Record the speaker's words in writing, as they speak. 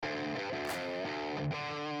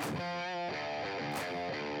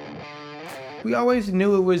We always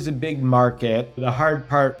knew it was a big market. The hard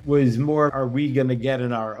part was more, are we going to get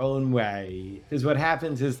in our own way? Because what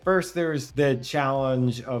happens is first there's the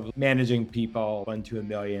challenge of managing people 1 to a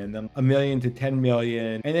million, then a million to 10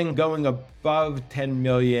 million. And then going above 10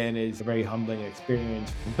 million is a very humbling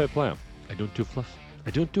experience. Fair play. I don't do fluff.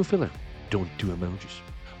 I don't do filler. Don't do emojis.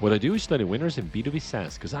 What I do is study winners in B2B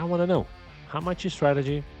SaaS because I want to know how much is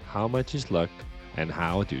strategy, how much is luck, and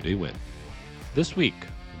how do they win. This week,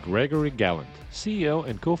 Gregory Galant, CEO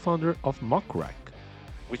and co-founder of MuckRack,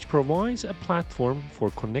 which provides a platform for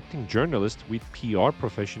connecting journalists with PR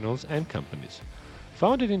professionals and companies.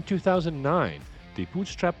 Founded in 2009, they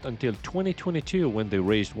bootstrapped until 2022 when they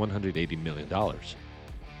raised $180 million.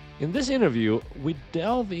 In this interview, we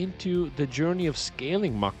delve into the journey of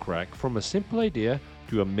scaling MuckRack from a simple idea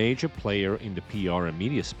to a major player in the PR and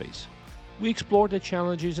media space. We explore the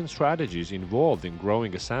challenges and strategies involved in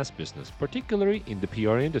growing a SaaS business, particularly in the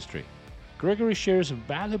PR industry. Gregory shares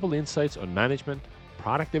valuable insights on management,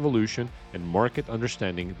 product evolution, and market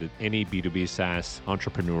understanding that any B2B SaaS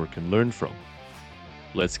entrepreneur can learn from.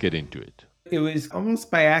 Let's get into it. It was almost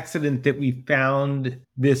by accident that we found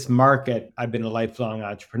this market. I've been a lifelong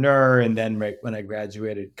entrepreneur. And then right when I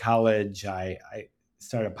graduated college, I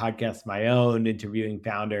started a podcast of my own, interviewing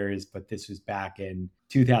founders, but this was back in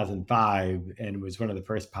 2005 and was one of the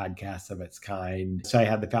first podcasts of its kind. So I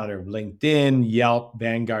had the founder of LinkedIn, Yelp,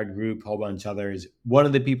 Vanguard Group, a whole bunch of others. One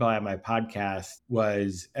of the people I had my podcast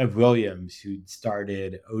was Ev Williams, who'd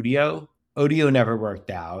started Odeo. Odeo never worked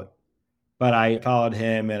out, but I followed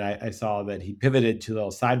him and I saw that he pivoted to a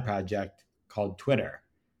little side project called Twitter.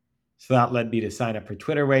 So that led me to sign up for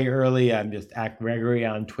Twitter way early. I'm just at Gregory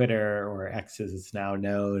on Twitter, or X as it's now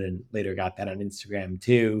known, and later got that on Instagram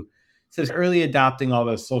too. So it's early adopting all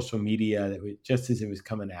those social media that was just as it was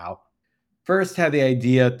coming out. First had the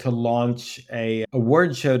idea to launch a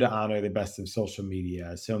award show to honor the best of social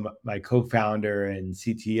media. So my co-founder and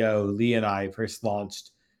CTO, Lee, and I first launched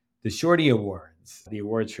the Shorty Awards, the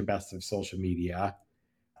awards for best of social media.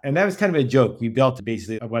 And that was kind of a joke. We built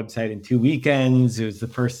basically a website in 2 weekends. It was the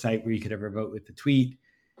first site where you could ever vote with the tweet.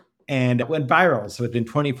 And it went viral. So within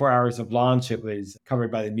 24 hours of launch, it was covered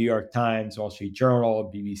by the New York Times, Wall Street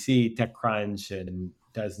Journal, BBC, TechCrunch, and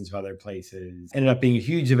dozens of other places. Ended up being a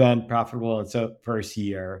huge event, profitable in its first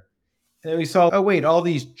year. And then we saw, oh, wait, all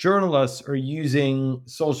these journalists are using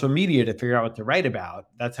social media to figure out what to write about.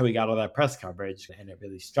 That's how we got all that press coverage. And it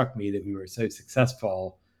really struck me that we were so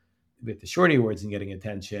successful with the Shorty Awards and getting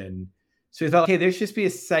attention. So we thought, okay, there should just be a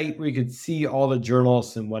site where you could see all the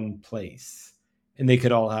journalists in one place and they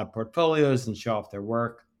could all have portfolios and show off their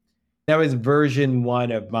work. That was version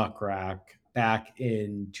 1 of MuckRack back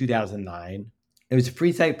in 2009. It was a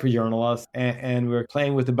free site for journalists, and we were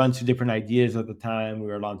playing with a bunch of different ideas at the time. We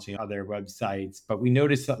were launching other websites, but we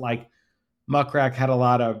noticed that MuckRack had a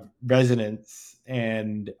lot of resonance,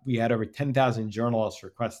 and we had over 10,000 journalists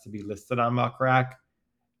request to be listed on MuckRack.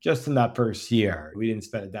 Just in that first year. We didn't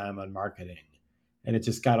spend a dime on marketing. And it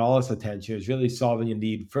just got all this attention. It was really solving a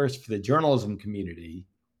need first for the journalism community.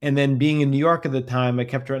 And then being in New York at the time, I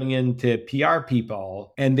kept running into PR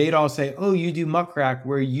people and they'd all say, oh, you do MuckRack.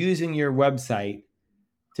 We're using your website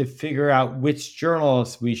to figure out which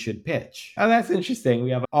journalists we should pitch. Oh, that's interesting. We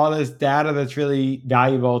have all this data that's really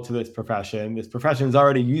valuable to this profession. This profession is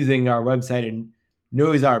already using our website and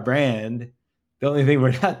knows our brand. The only thing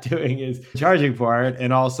we're not doing is charging for it.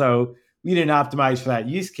 And also, we didn't optimize for that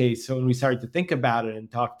use case. So when we started to think about it and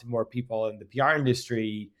talk to more people in the PR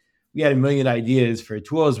industry, we had a million ideas for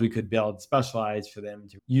tools we could build specialized for them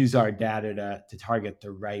to use our data to target the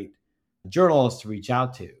right journalists to reach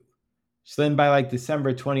out to. So then by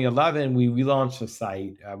December 2011, we relaunched the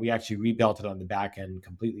site. We actually rebuilt it on the back end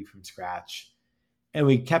completely from scratch. And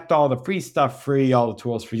we kept all the free stuff free, all the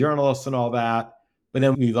tools for journalists and all that. But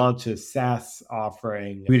then we launched a SaaS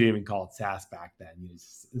offering. We didn't even call it SaaS back then. It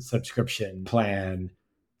was a subscription plan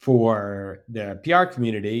for the PR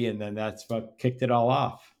community. And then that's what kicked it all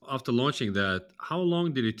off. After launching that, how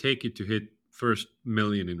long did it take you to hit first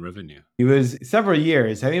million in revenue? It was several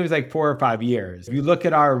years. I think it was 4 or 5 years. If you look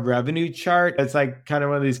at our revenue chart, it's kind of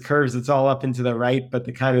one of these curves that's all up and to the right, but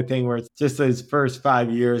the kind of thing where it's just those first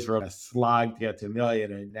 5 years were a slog to get to $1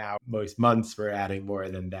 million. And now most months we're adding more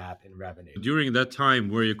than that in revenue. During that time,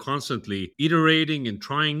 were you constantly iterating and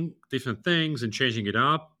trying different things and changing it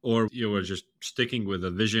up, or you were just sticking with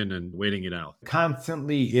a vision and waiting it out?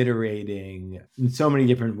 Constantly iterating in so many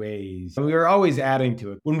different ways. And we were always adding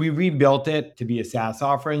to it. When we rebuilt it to be a SaaS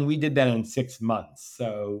offering, we did that in 6 months.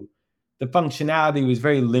 So the functionality was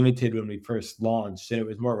very limited when we first launched, and it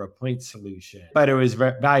was more of a point solution. But it was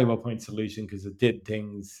a valuable point solution because it did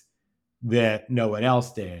things that no one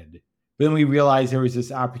else did. But then we realized there was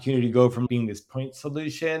this opportunity to go from being this point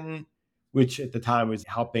solution, which at the time was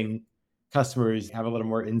helping customers have a little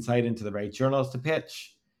more insight into the right journals to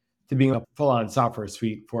pitch, to being a full-on software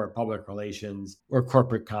suite for public relations or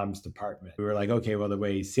corporate comms department. We were like, okay, well, the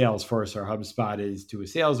way Salesforce or HubSpot is to a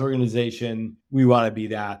sales organization, we want to be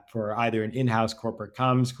that for either an in-house corporate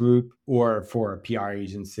comms group or for a PR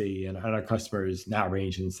agency. And our customers now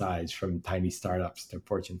range in size from tiny startups to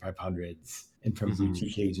Fortune 500s and from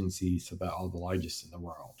boutique agencies to all the largest in the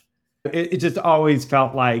world. It just always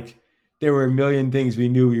felt like there were a million things we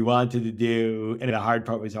knew we wanted to do. And the hard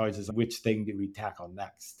part was always just which thing do we tackle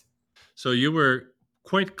next? So you were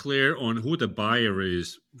quite clear on who the buyer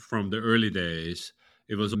is from the early days.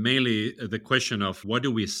 It was mainly the question of what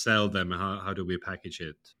do we sell them? How do we package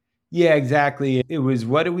it? Yeah, exactly. It was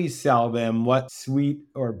what do we sell them? What suite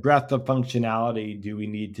or breadth of functionality do we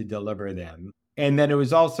need to deliver them? And then it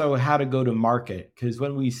was also how to go to market. Because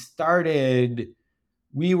when we started,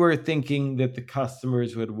 we were thinking that the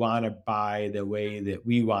customers would want to buy the way that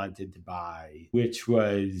we wanted to buy, which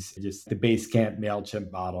was just the Basecamp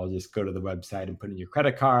MailChimp model. Just go to the website and put in your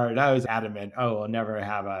credit card. I was adamant, we'll never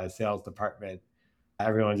have a sales department.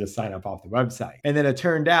 Everyone just sign up off the website. And then it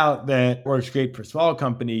turned out that it works great for small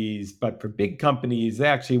companies, but for big companies, they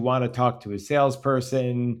actually want to talk to a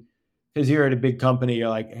salesperson. Because you're at a big company, you're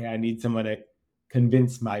like, hey, I need someone to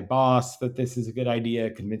convince my boss that this is a good idea,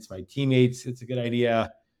 convince my teammates it's a good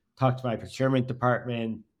idea, talk to my procurement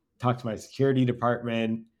department, talk to my security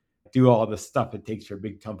department, do all the stuff it takes for a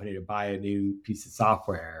big company to buy a new piece of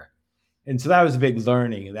software. And so that was a big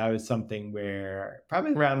learning. And that was something where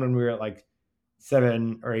probably around when we were at like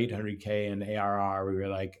 700 or 800K in ARR, we were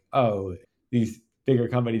like, oh, these bigger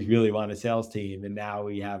companies really want a sales team. And now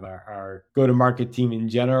we have our go-to-market team in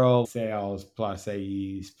general, sales plus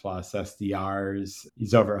AEs plus SDRs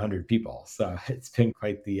is over 100 people. So it's been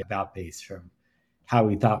quite the about pace from how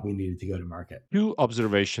we thought we needed to go to market. 2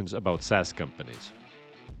 observations about SaaS companies.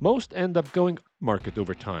 Most end up going market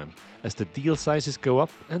over time as the deal sizes go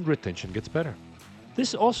up and retention gets better.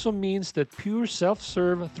 This also means that pure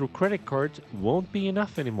self-serve through credit cards won't be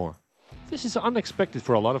enough anymore. This is unexpected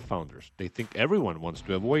for a lot of founders. They think everyone wants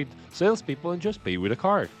to avoid salespeople and just pay with a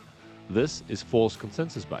card. This is false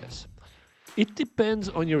consensus bias. It depends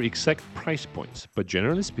on your exact price points, but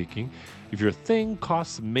generally speaking, if your thing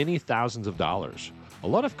costs many thousands of dollars, a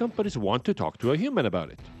lot of companies want to talk to a human about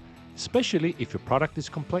it, especially if your product is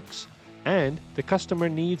complex and the customer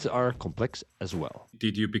needs are complex as well.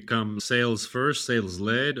 Did you become sales first, sales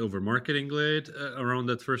led over marketing led around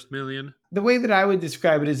that first million? The way that I would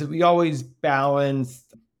describe it is that we always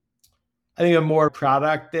balanced, I think, a more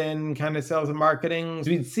product than kind of sales and marketing.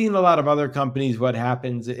 We've seen a lot of other companies. What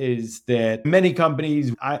happens is that many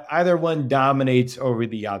companies, either one dominates over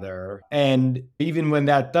the other. And even when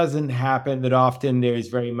that doesn't happen, that often there's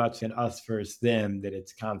very much an us versus them, that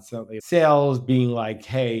it's constantly sales being like,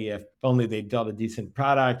 hey, if only they built a decent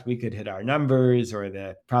product, we could hit our numbers, or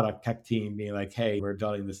the product tech team being like, hey, we're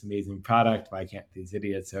building this amazing product. Why can't these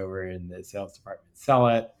idiots over in the sales department sell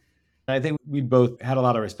it? I think we both had a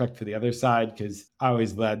lot of respect for the other side because I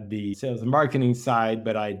always led the sales and marketing side,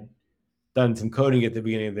 but I'd done some coding at the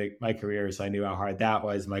beginning of my career, so I knew how hard that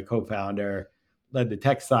was. My co-founder led the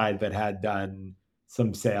tech side, but had done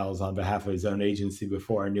some sales on behalf of his own agency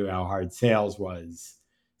before and knew how hard sales was.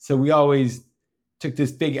 So we always took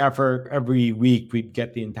this big effort. Every week, we'd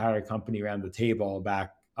get the entire company around the table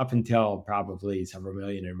back up until probably several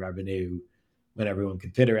million in revenue, when everyone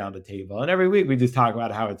could fit around the table. And every week we just talk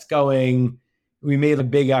about how it's going. We made a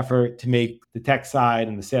big effort to make the tech side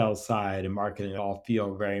and the sales side and marketing all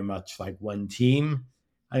feel very much like one team.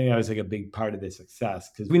 I think that was like a big part of the success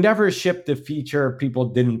because we never shipped a feature people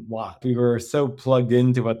didn't want. We were so plugged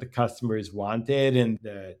into what the customers wanted, and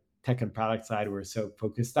the tech and product side were so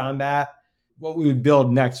focused on that. What we would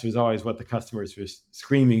build next was always what the customers were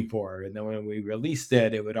screaming for. And then when we released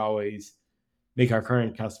it, it would always make our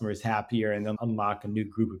current customers happier and then unlock a new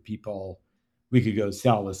group of people we could go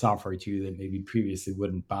sell the software to that maybe previously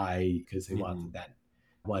wouldn't buy because they wanted that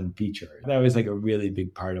one feature. That was like a really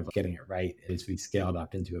big part of getting it right as we scaled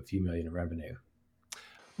up into a few million in revenue.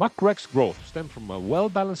 MuckRack's growth stemmed from a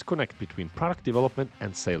well-balanced connect between product development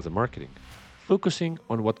and sales and marketing, focusing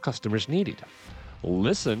on what customers needed.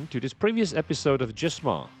 Listen to this previous episode of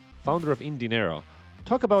Jesma, founder of Indinero,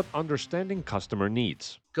 talk about understanding customer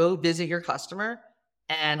needs. Go visit your customer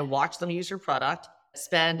and watch them use your product.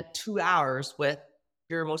 Spend 2 hours with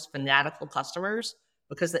your most fanatical customers,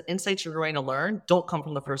 because the insights you're going to learn don't come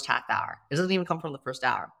from the first half hour. It doesn't even come from the first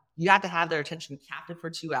hour. You have to have their attention captive for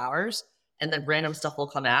 2 hours, and then random stuff will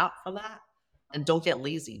come out from that. and don't get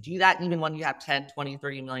lazy. Do that even when you have 10, 20,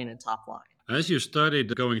 30 million in top line. As you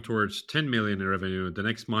started going towards 10 million in revenue, the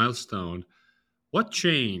next milestone, what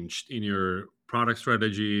changed in your product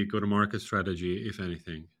strategy, go-to-market strategy, if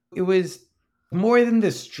anything? It was more than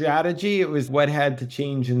the strategy. It was what had to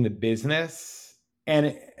change in the business.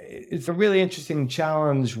 And it's a really interesting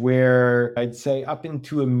challenge where I'd say up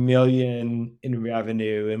into $1 million in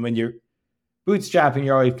revenue. And when you're bootstrapping,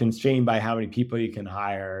 you're always constrained by how many people you can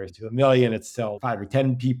hire. To $1 million, it's still 5 or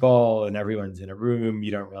 10 people and everyone's in a room.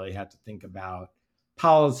 You don't really have to think about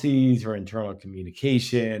policies or internal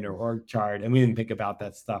communication or org chart. And we didn't think about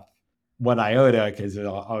that stuff one iota because we're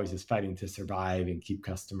always just fighting to survive and keep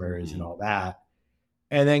customers and all that.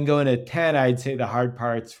 And then going to 10, I'd say the hard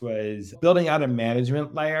parts was building out a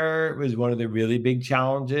management layer was one of the really big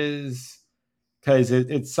challenges because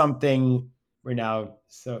it's something we're now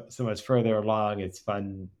so much further along. It's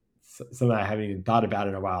fun. Something I haven't even thought about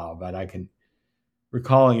in a while, but I can,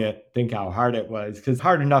 recalling it, think how hard it was because it's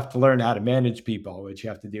hard enough to learn how to manage people, which you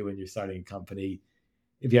have to do when you're starting a company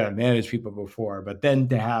if you haven't managed people before. But then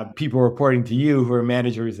to have people reporting to you who are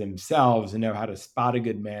managers themselves and know how to spot a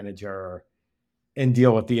good manager and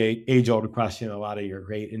deal with the age-old question, a lot of your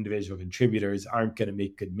great individual contributors aren't going to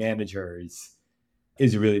make good managers,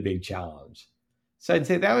 is a really big challenge. So I'd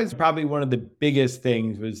say that was probably one of the biggest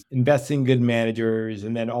things was investing in good managers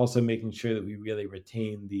and then also making sure that we really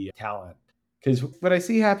retain the talent. Because what I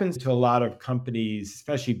see happens to a lot of companies,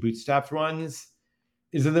 especially bootstrapped ones,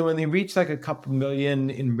 is that when they reach like a couple million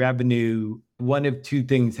in revenue, one of two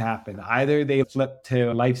things happen. Either they flip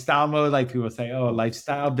to lifestyle mode, like people say, oh, a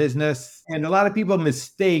lifestyle business. And a lot of people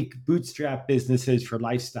mistake bootstrap businesses for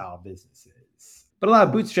lifestyle businesses. But a lot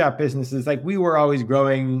of bootstrap businesses, like we were always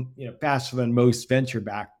growing, faster than most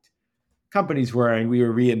venture-backed companies were, and we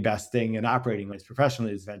were reinvesting and operating as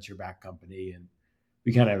professionally as a venture-backed company. And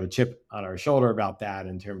we kind of have a chip on our shoulder about that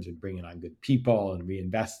in terms of bringing on good people and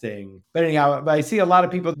reinvesting. But anyhow, I see a lot of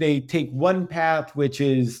people, they take one path, which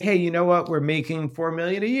is, hey, you know what? We're making $4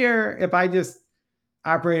 million a year. If I just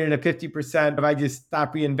operated at 50%, if I just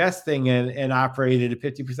stop reinvesting and operated at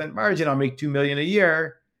 50% margin, I'll make $2 million a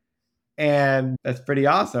year. And that's pretty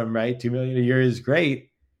awesome, right? $2 million a year is great.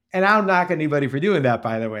 And I don't knock anybody for doing that,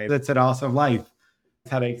 by the way. That's an awesome life.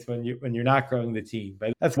 Headaches when you're not growing the team.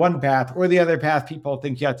 But that's one path. Or the other path people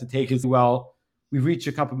think you have to take is, well, we've reached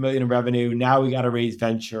a couple million in revenue. Now we got to raise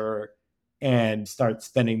venture and start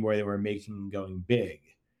spending more than we're making and going big.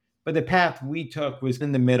 But the path we took was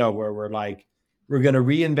in the middle where we're like, we're going to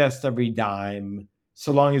reinvest every dime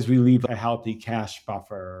so long as we leave a healthy cash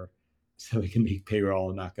buffer so we can make payroll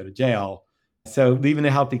and not go to jail. So leaving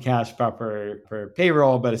a healthy cash buffer for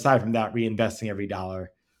payroll, but aside from that, reinvesting every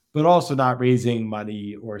dollar, but also not raising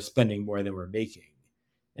money or spending more than we're making.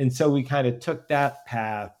 And so we kind of took that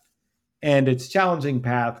path, and it's a challenging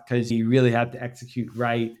path because you really have to execute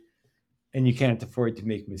right and you can't afford to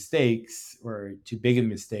make mistakes or too big of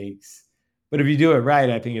mistakes. But if you do it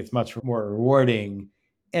right, I think it's much more rewarding.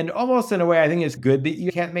 And almost in a way, I think it's good that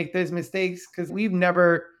you can't make those mistakes because we've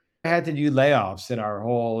never had to do layoffs in our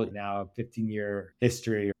whole now 15-year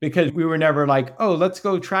history because we were never like, oh, let's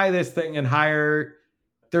go try this thing and hire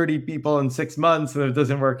 30 people in 6 months. And if it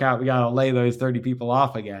doesn't work out, we got to lay those 30 people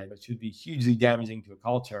off again, which would be hugely damaging to a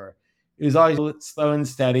culture. It was always slow and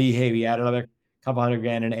steady. Hey, we add another couple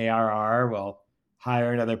 $100,000 in ARR. We'll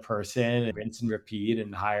hire another person and rinse and repeat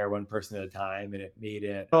and hire one person at a time. And it made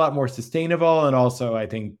it a lot more sustainable. And also, I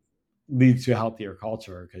think, leads to a healthier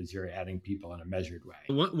culture because you're adding people in a measured way.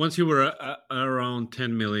 Once you were around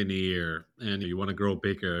 10 million a year and you want to grow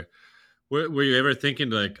bigger, were you ever thinking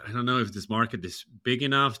like, I don't know if this market is big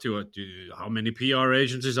enough to how many PR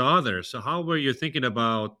agencies are there? So how were you thinking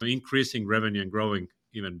about increasing revenue and growing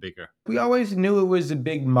even bigger? We always knew it was a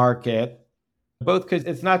big market, both because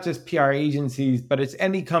it's not just PR agencies, but it's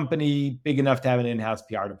any company big enough to have an in-house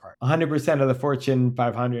PR department. 100% of the Fortune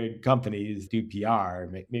 500 companies do PR,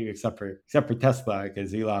 maybe except for Tesla,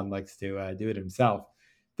 because Elon likes to do it himself.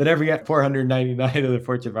 But every 499 of the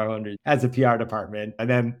Fortune 500 has a PR department. And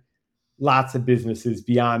then lots of businesses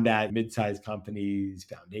beyond that, mid-sized companies,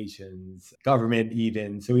 foundations, government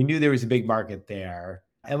even. So we knew there was a big market there.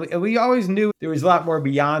 And we always knew there was a lot more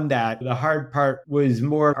beyond that. The hard part was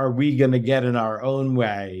more, are we going to get in our own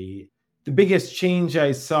way? The biggest change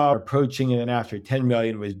I saw approaching it after 10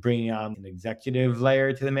 million was bringing on an executive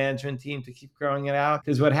layer to the management team to keep growing it out.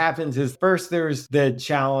 Because what happens is first there's the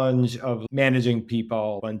challenge of managing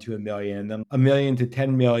people 1 to 1 million, then 1 million to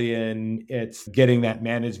 10 million, it's getting that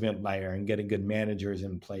management layer and getting good managers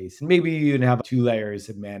in place. And maybe you can have 2 layers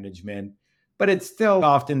of management, but it's still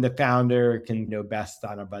often the founder can know best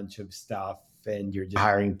on a bunch of stuff. and you're just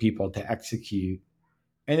hiring people to execute.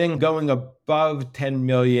 And then going above 10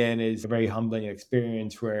 million is a very humbling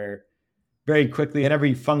experience where very quickly in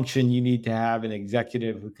every function, you need to have an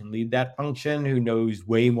executive who can lead that function, who knows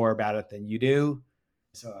way more about it than you do.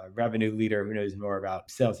 So a revenue leader who knows more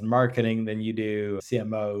about sales and marketing than you do,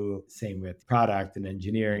 CMO, same with product and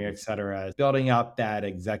engineering, et cetera. Building up that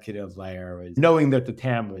executive layer was knowing that the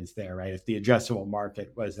TAM was there, right? If the addressable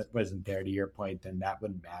market wasn't there, to your point, then that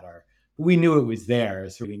wouldn't matter. But we knew it was there,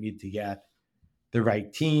 so we need to get the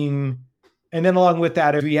right team. And then along with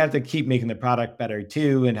that, we have to keep making the product better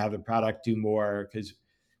too and have the product do more, because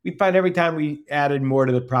we find every time we added more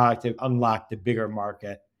to the product, it unlocked a bigger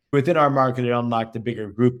market. Within our market, it unlocked a bigger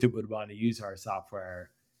group that would want to use our software,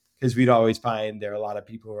 because we'd always find there are a lot of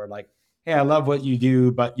people who are like, hey, I love what you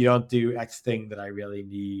do, but you don't do X thing that I really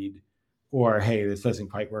need. Or, hey, this doesn't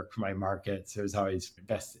quite work for my market. So it's always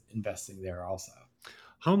investing there also.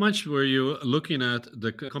 How much were you looking at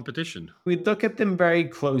the competition? We look at them very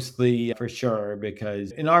closely for sure,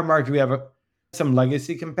 because in our market, we have some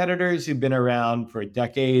legacy competitors who've been around for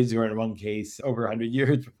decades, or in one case, over 100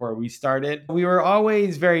 years before we started. We were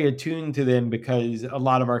always very attuned to them because a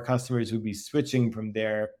lot of our customers would be switching from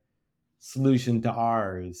their solution to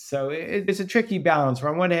ours. So it's a tricky balance.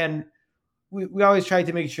 Where on one hand, we always tried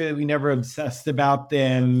to make sure that we never obsessed about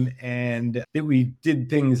them and that we did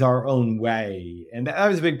things our own way. And that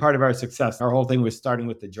was a big part of our success. Our whole thing was starting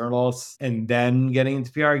with the journalists and then getting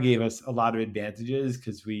into PR gave us a lot of advantages,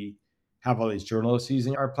 because we have all these journalists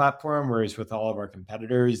using our platform, whereas with all of our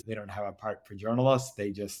competitors, they don't have a part for journalists.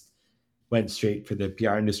 They just went straight for the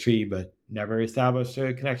PR industry, but never established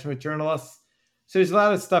a connection with journalists. So there's a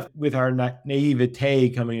lot of stuff with our naivete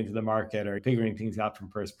coming into the market or figuring things out from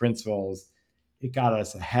first principles. It got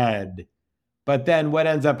us ahead. But then what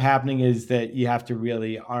ends up happening is that you have to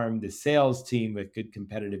really arm the sales team with good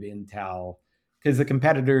competitive intel, because the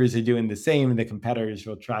competitors are doing the same, and the competitors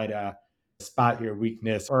will try to spot your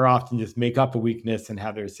weakness or often just make up a weakness and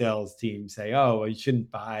have their sales team say, oh, well, you shouldn't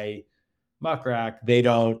buy MuckRack. They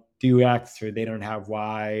don't do X, or they don't have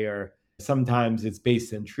Y, or sometimes it's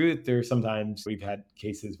based in truth, or sometimes we've had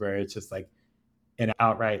cases where it's just like an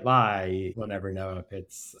outright lie. We'll never know if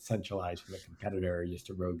it's centralized from a competitor or just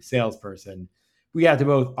a rogue salesperson. We have to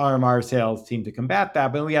both arm our sales team to combat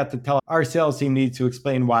that, but we have to tell our sales team needs to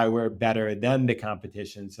explain why we're better than the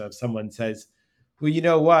competition. So if someone says, well, you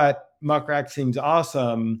know what, MuckRack seems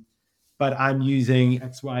awesome, but I'm using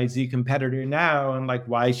XYZ competitor now, and like,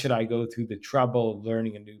 why should I go through the trouble of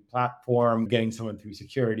learning a new platform, getting someone through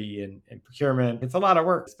security and procurement? It's a lot of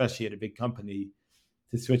work, especially at a big company,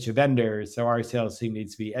 to switch a vendor. So our sales team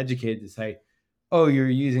needs to be educated to say, oh, you're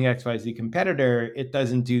using XYZ competitor, it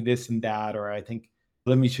doesn't do this and that, or I think,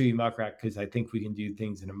 let me show you MuckRack because I think we can do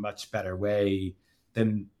things in a much better way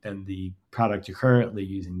than the product you're currently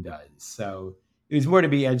using does. So it was more to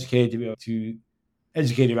be educated, to be able to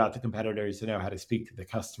educate about the competitors, to know how to speak to the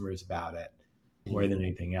customers about it more than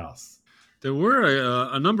anything else. There were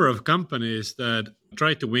a number of companies that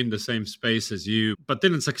tried to win the same space as you, but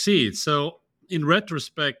didn't succeed. So in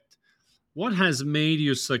retrospect, what has made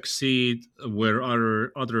you succeed where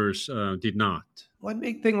others did not? One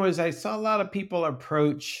big thing was I saw a lot of people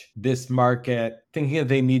approach this market thinking that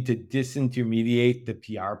they need to disintermediate the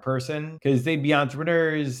PR person, because they'd be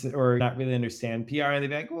entrepreneurs or not really understand PR. And they'd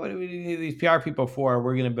be like, what do we need these PR people for?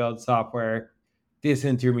 We're going to build software.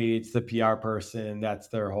 Disintermediates the PR person. That's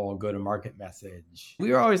their whole go-to-market message.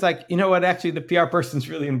 We were always like, you know what? Actually, the PR person's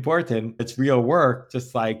really important. It's real work,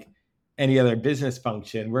 just like any other business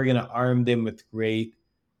function. We're going to arm them with great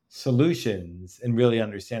solutions and really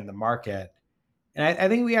understand the market. And I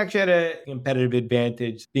think we actually had a competitive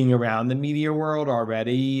advantage being around the media world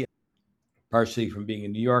already, partially from being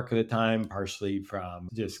in New York at the time, partially from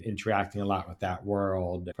just interacting a lot with that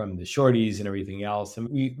world, from the shorties and everything else. And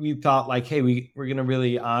we thought like, hey, we're going to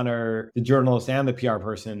really honor the journalist and the PR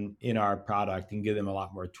person in our product and give them a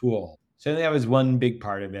lot more tools. So I think that was one big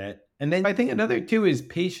part of it. And then I think another too is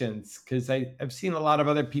patience, because I've seen a lot of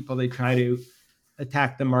other people, they try to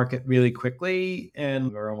attack the market really quickly.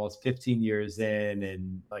 And we're almost 15 years in,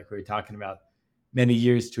 and like we were talking about, many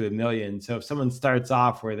years to a million. So if someone starts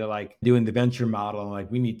off where they're like doing the venture model, and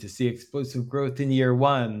like, we need to see explosive growth in year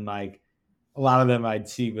one, like a lot of them I'd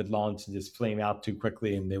see would launch and just flame out too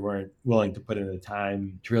quickly, and they weren't willing to put in the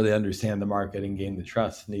time to really understand the market and gain the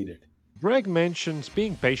trust needed. Greg mentions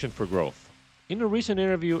being patient for growth. In a recent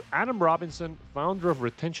interview, Adam Robinson, founder of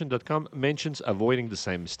Retention.com, mentions avoiding the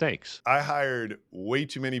same mistakes. I hired way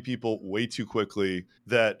too many people way too quickly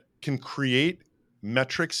that can create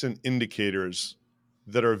metrics and indicators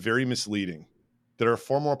that are very misleading, that are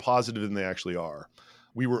far more positive than they actually are.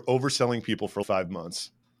 we were overselling people for 5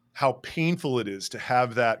 months. How painful it is to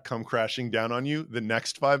have that come crashing down on you the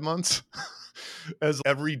next 5 months. As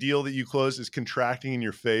every deal that you close is contracting in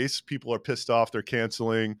your face, people are pissed off, they're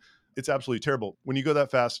canceling. It's absolutely terrible. When you go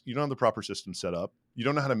that fast, you don't have the proper system set up. You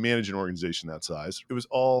don't know how to manage an organization that size. It was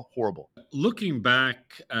all horrible. Looking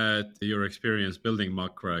back at your experience building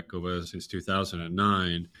MuckRack over since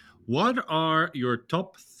 2009, what are your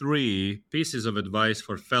top 3 pieces of advice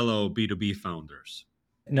for fellow B2B founders?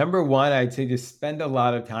 Number one, I'd say just spend a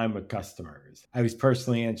lot of time with customers. I was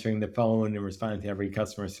personally answering the phone and responding to every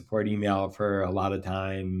customer support email for a lot of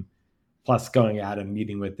time, plus going out and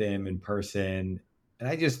meeting with them in person. And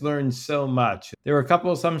I just learned so much. There were a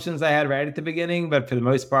couple assumptions I had right at the beginning, but for the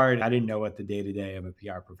most part, I didn't know what the day-to-day of a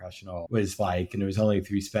PR professional was like. And it was only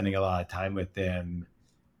through spending a lot of time with them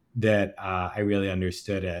that I really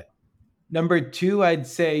understood it. Number 2, I'd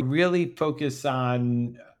say really focus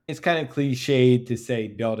on, it's kind of cliche to say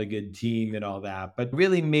build a good team and all that, but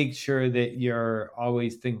really make sure that you're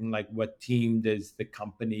always thinking like, what team does the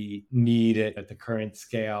company need at the current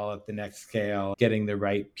scale, at the next scale, getting the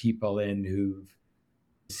right people in who've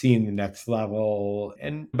seen the next level,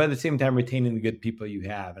 and by the same time retaining the good people you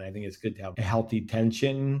have. And I think it's good to have a healthy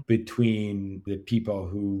tension between the people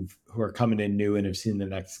who are coming in new and have seen the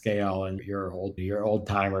next scale, and your old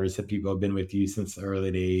timers, the people who have been with you since the early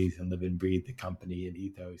days and live and breathe the company and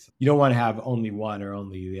ethos. You don't want to have only one or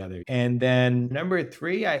only the other. And then number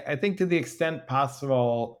 3, I think to the extent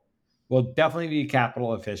possible, will definitely be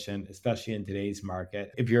capital efficient, especially in today's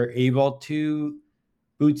market. If you're able to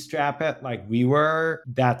bootstrap it like we were,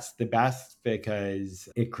 that's the best, because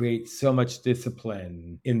it creates so much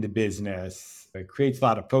discipline in the business. It creates a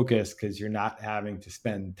lot of focus because you're not having to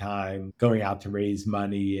spend time going out to raise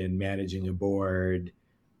money and managing a board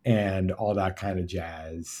and all that kind of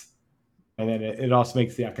jazz. And then it also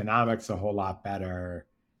makes the economics a whole lot better.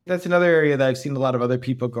 That's another area that I've seen a lot of other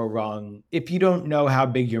people go wrong. If you don't know how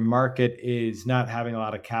big your market is, not having a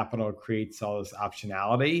lot of capital creates all this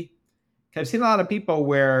optionality. I've seen a lot of people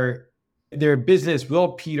where their business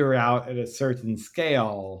will peter out at a certain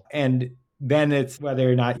scale, and then it's whether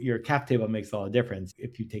or not your cap table makes all the difference,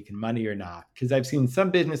 if you've taken money or not. Because I've seen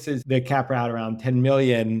some businesses that cap out around 10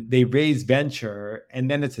 million, they raise venture, and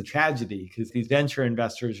then it's a tragedy because these venture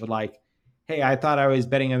investors are like, hey, I thought I was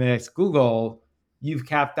betting on the next Google. You've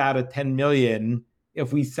capped out at 10 million.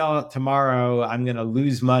 If we sell it tomorrow, I'm going to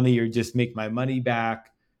lose money or just make my money back.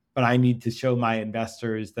 But I need to show my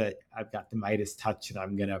investors that I've got the Midas touch and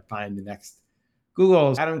I'm going to find the next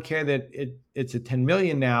Google. I don't care that it's a 10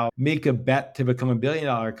 million now. Make a bet to become $1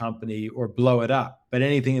 billion company or blow it up. But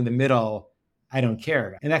anything in the middle, I don't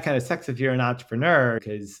care. And that kind of sucks if you're an entrepreneur,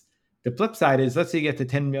 because the flip side is, let's say you get to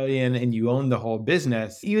 10 million and you own the whole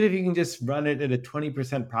business. Even if you can just run it at a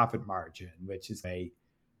 20% profit margin, which is a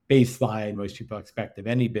baseline most people expect of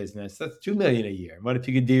any business, that's 2 million a year. What if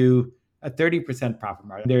you could do a 30% profit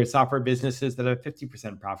margin? There are software businesses that have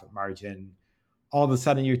 50% profit margin. All of a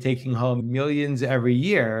sudden, you're taking home millions every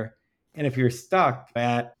year. And if you're stuck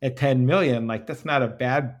at 10 million, like, that's not a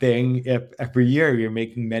bad thing. If every year you're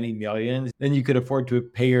making many millions, then you could afford to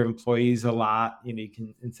pay your employees a lot. You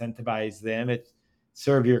can incentivize them,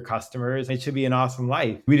 serve your customers. It should be an awesome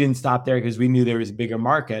life. We didn't stop there because we knew there was a bigger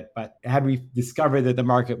market. But had we discovered that the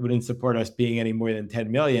market wouldn't support us being any more than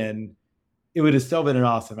 10 million, it would have still been an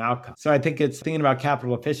awesome outcome. So I think it's thinking about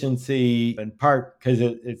capital efficiency, in part because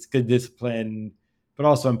it's good discipline, but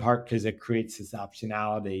also in part because it creates this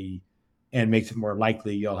optionality and makes it more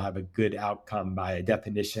likely you'll have a good outcome by a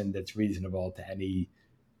definition that's reasonable to any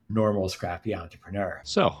normal, scrappy entrepreneur.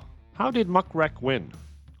 So, how did MuckRack win?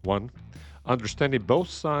 1, understanding both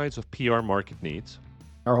sides of PR market needs.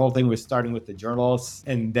 Our whole thing was starting with the journalists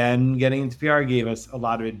and then getting into PR gave us a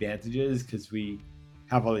lot of advantages because we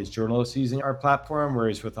have all these journalists using our platform,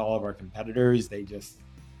 whereas with all of our competitors, they just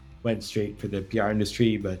went straight for the PR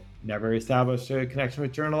industry, but never established a connection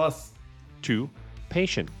with journalists. 2,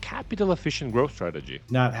 patient, capital-efficient growth strategy.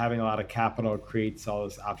 Not having a lot of capital creates all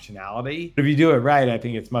this optionality. But if you do it right, I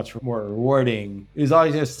think it's much more rewarding. It was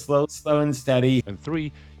always just slow and steady. And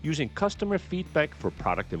 3, using customer feedback for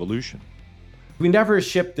product evolution. We never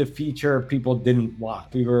shipped a feature people didn't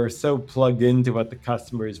want. We were so plugged into what the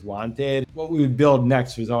customers wanted. What we would build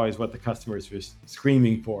next was always what the customers were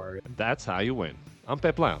screaming for. That's how you win. I'm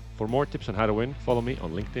Pep Lau. For more tips on how to win, follow me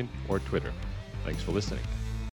on LinkedIn or Twitter. Thanks for listening.